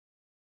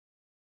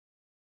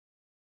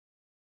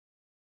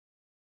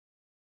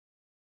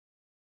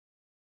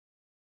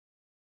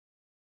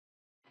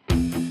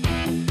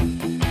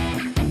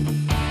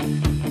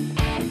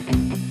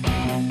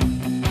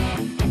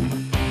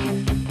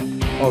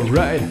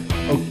alright,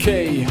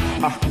 okay,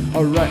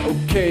 alright,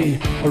 okay,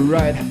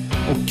 alright,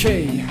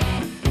 okay.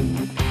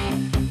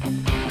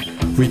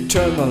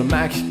 Return on the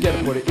Mac, get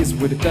up what it is,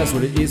 what it does,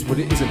 what it is, what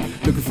it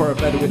isn't. Looking for a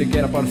better way to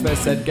get up on the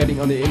fast set, getting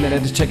on the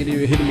internet to check it,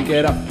 you're hitting me,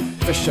 get up.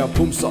 Fresh up,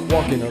 boom, stop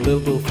walking, a little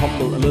bit of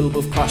humble, a little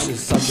bit of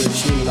cautious. I'm the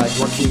machine like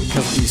Joaquin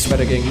Cosby,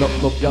 sweater gang,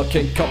 nope, y'all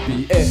can't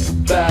copy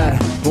it.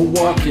 Bad, we're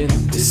walking,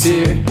 this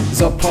here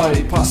is our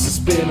party, past the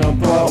spin on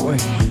Broadway,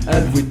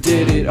 and we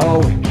did it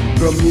all.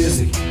 From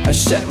music, I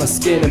shed my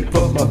skin and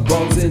put my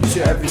bones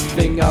into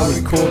everything I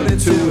recorded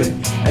to it.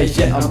 And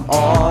yeah, I'm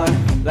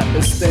on, like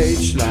the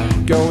stage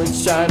light, going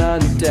shine on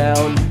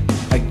down.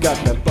 I got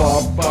my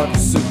bar,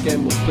 suit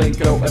and with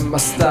Blinko and my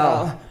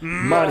style.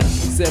 Money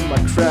is in my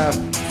craft,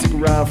 stick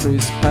around for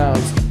these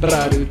pounds. But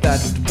I do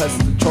that to pass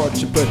the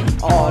torch and put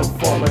on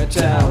for my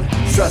town.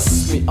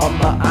 Trust me on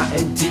my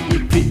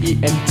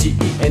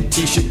INDEPENGENT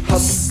shit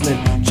hustling,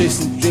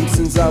 chasing dreams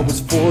since I was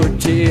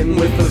 14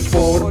 with a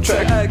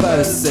 4-track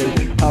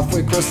bicycle.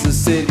 Halfway across the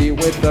city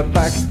with a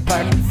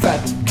backpack,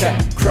 fat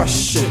cat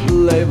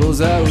crushing labels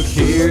out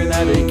here.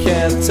 Now they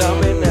can't tell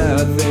me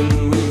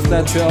nothing. We've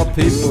natural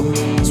people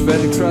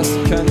spread across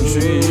the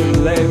country.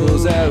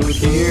 Labels out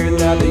here.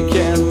 Now they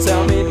can't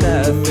tell me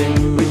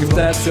nothing. We've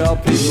natural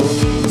people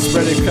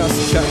spread across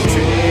the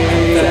country.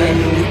 And then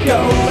we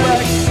go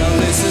back. Now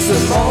this is the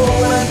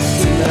moment.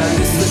 Tonight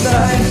is the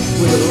night.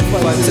 We'll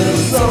fight till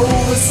it's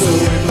over. So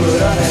we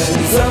put our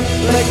hands up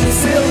like the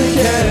ceiling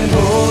can't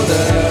hold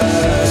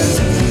us.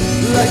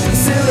 Like the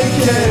ceiling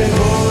can't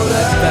hold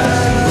us.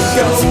 Then we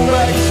go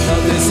back. Now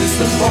this is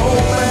the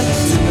moment.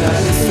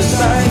 Tonight is the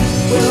night.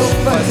 We'll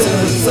fight till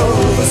it's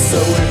over. So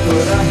we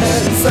put our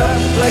hands up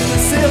like the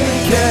ceiling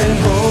can't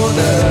hold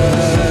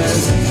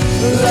us.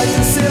 Like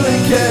the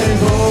ceiling can't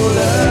hold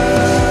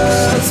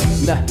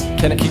us. Nah,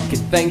 can I kick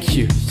it? Thank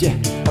you. Yeah,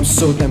 I'm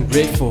so damn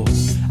grateful.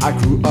 I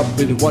grew up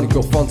really wanting to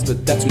go fronts,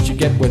 but that's what you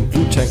get when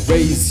Wu-Tang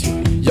raised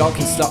you. Y'all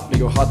can stop me,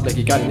 go hot like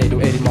you got an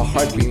 808 in my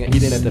heart beating and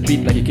eating at the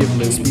beat like you give a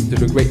little speed to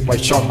the great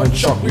white shark on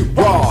shark. We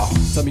raw.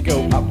 Tell me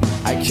go up,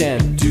 I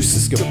can't do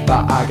this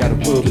goodbye. I got a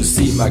will to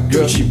see my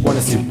girl, she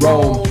wanna see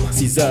Rome.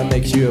 Caesar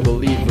makes you a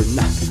believer.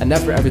 Nah, I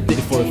never ever did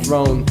it for a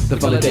throne. The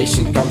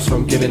validation comes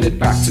from giving it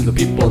back to the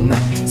people. Nah,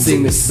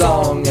 sing this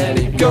song and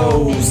it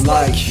goes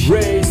like,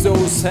 raise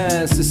those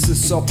hands, this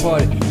is our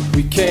party.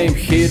 We came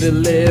here to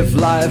live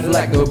life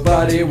like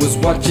nobody was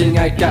watching.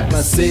 I got my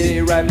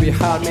city right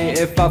behind me.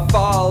 If I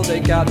fall, they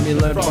got me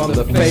learn from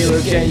the failure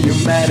again,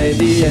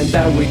 humanity, and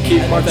then we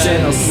keep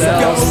marching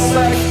ourselves. Go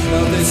back,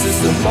 now this is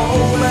the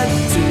moment.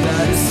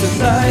 Tonight is the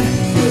night.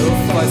 We'll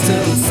fight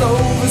till it's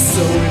over.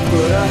 So we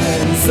put our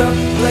hands up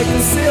like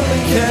the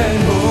ceiling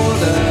can't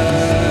hold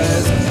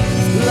us.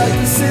 Like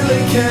the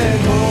ceiling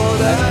can't hold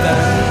us.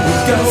 Then we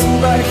go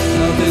back,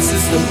 now this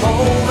is the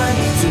moment.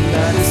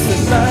 Tonight is the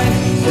night.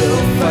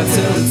 We'll fight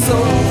till it's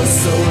over.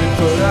 So we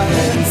put our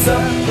hands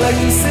up like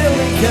the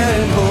ceiling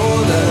can't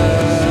hold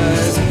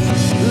us.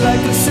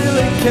 Like the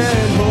ceiling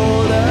can't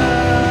hold us.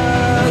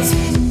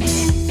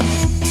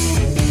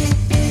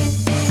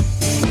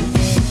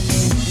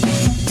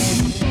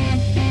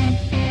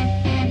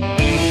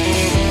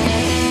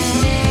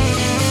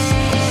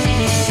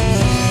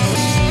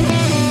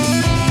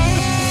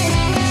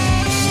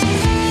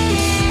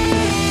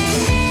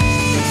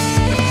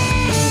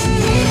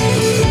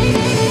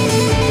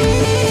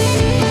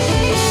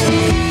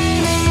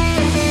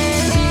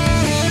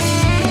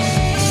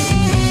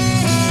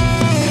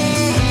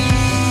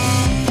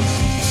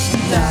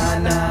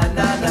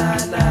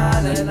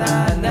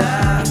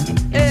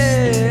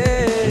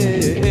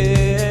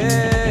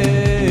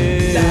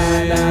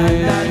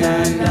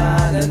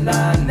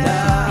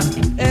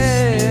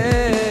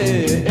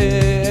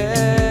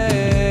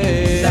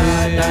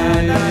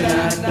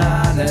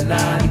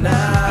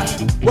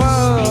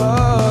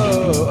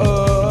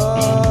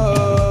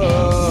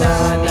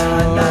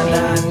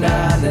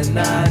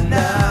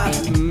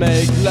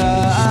 Make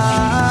love, and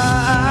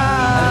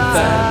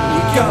then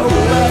we go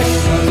back.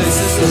 Now this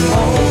is the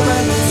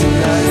moment.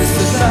 Tonight is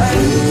the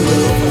night.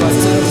 We'll fight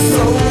till it's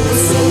over.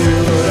 So we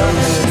put our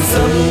hands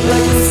up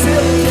like the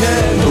ceiling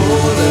can't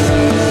hold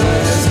us.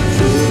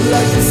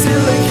 Like the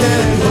ceiling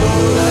can't hold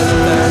us.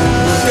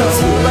 Then we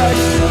go back.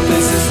 Now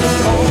this is the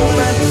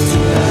moment.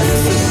 Tonight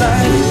is the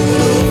night.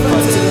 We'll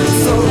fight till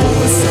it's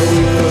over. So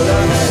we put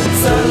our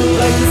hands up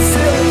like the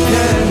ceiling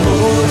can't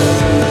hold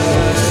us.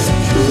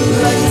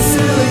 Like the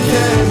ceiling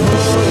can't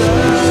hold us.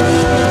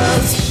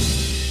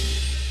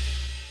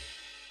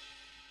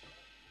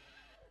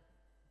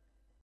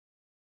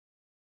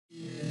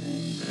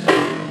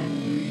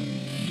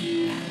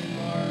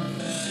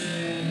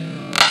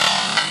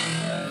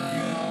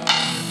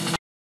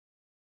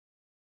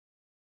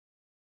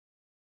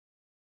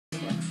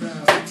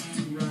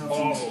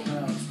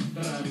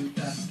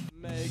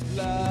 Make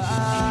love,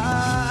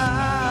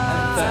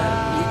 and then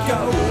we go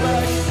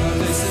back.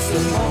 This is the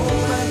moment.